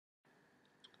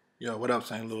Yo, what up,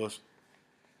 St. Louis?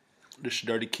 This is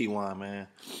Dirty Keywan, man.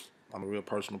 I'm a real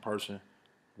personal person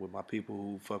with my people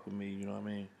who fuck with me, you know what I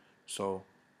mean? So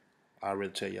I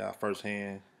really tell y'all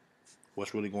firsthand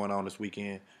what's really going on this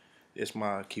weekend. It's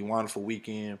my Kyjuanderful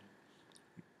weekend,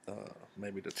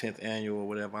 maybe the 10th annual or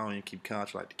whatever. I don't even keep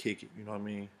count. I like to kick it, you know what I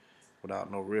mean?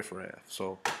 Without no riffraff.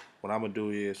 So what I'm gonna do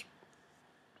is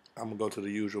I'm gonna go to the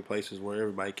usual places where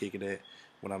everybody kick it at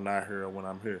when I'm not here or when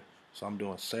I'm here. So I'm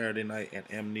doing Saturday night at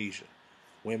Amnesia.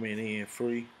 Women in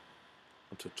free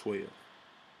until 12.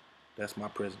 That's my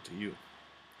present to you.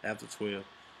 After 12,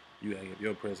 you gotta give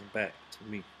your present back to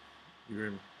me. You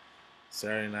hear me?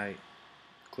 Saturday night,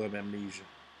 Club Amnesia.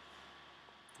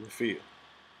 Refill.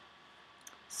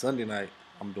 Sunday night,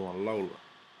 I'm doing Lola.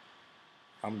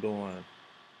 I'm doing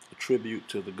a tribute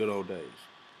to the good old days.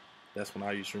 That's when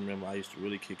I used to remember I used to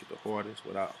really kick it the hardest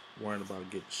without worrying about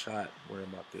getting shot, worrying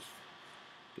about this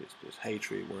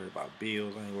hatred, worried about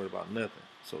bills. I ain't worried about nothing.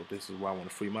 So this is why I want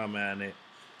to free my mind at.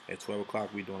 At 12 o'clock,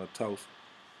 we doing a toast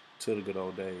to the good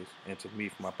old days and to me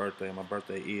for my birthday. My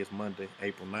birthday is Monday,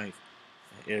 April 9th. And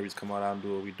Aries come out and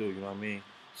do what we do, you know what I mean?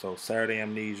 So Saturday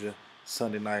Amnesia,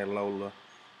 Sunday night Lola.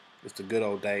 It's the good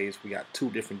old days. We got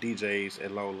two different DJs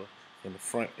at Lola. In the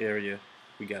front area,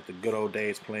 we got the good old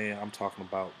days playing. I'm talking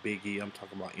about Big E. I'm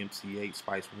talking about MC8,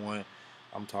 Spice One.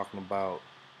 I'm talking about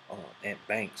Ant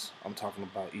Banks. I'm talking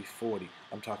about E40.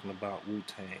 I'm talking about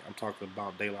Wu-Tang. I'm talking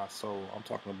about De La Soul. I'm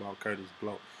talking about Curtis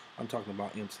Blow. I'm talking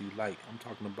about MC Light. I'm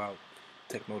talking about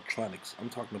Technotronics. I'm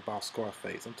talking about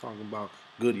Scarface. I'm talking about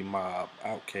Goody Mob,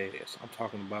 Outkast. I'm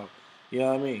talking about, you know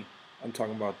what I mean? I'm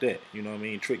talking about that. You know what I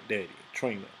mean? Trick Daddy,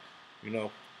 Trina. You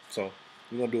know? So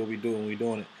we're gonna do what we do when we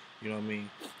doing it. You know what I mean?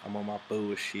 I'm on my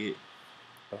bullshit.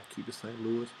 But I keep it St.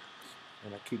 Louis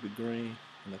and I keep it green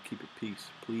and I keep it peace.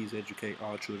 Please educate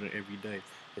all children every day.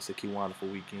 It's a Wonderful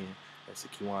weekend. It's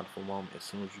a Wonderful moment. As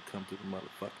soon as you come through the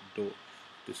motherfucking door,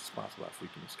 this is sponsored by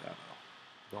Freaking the Sky.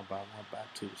 Don't buy one, buy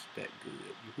two. It's that good.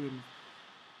 You hear me?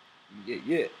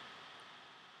 Yeah, yeah.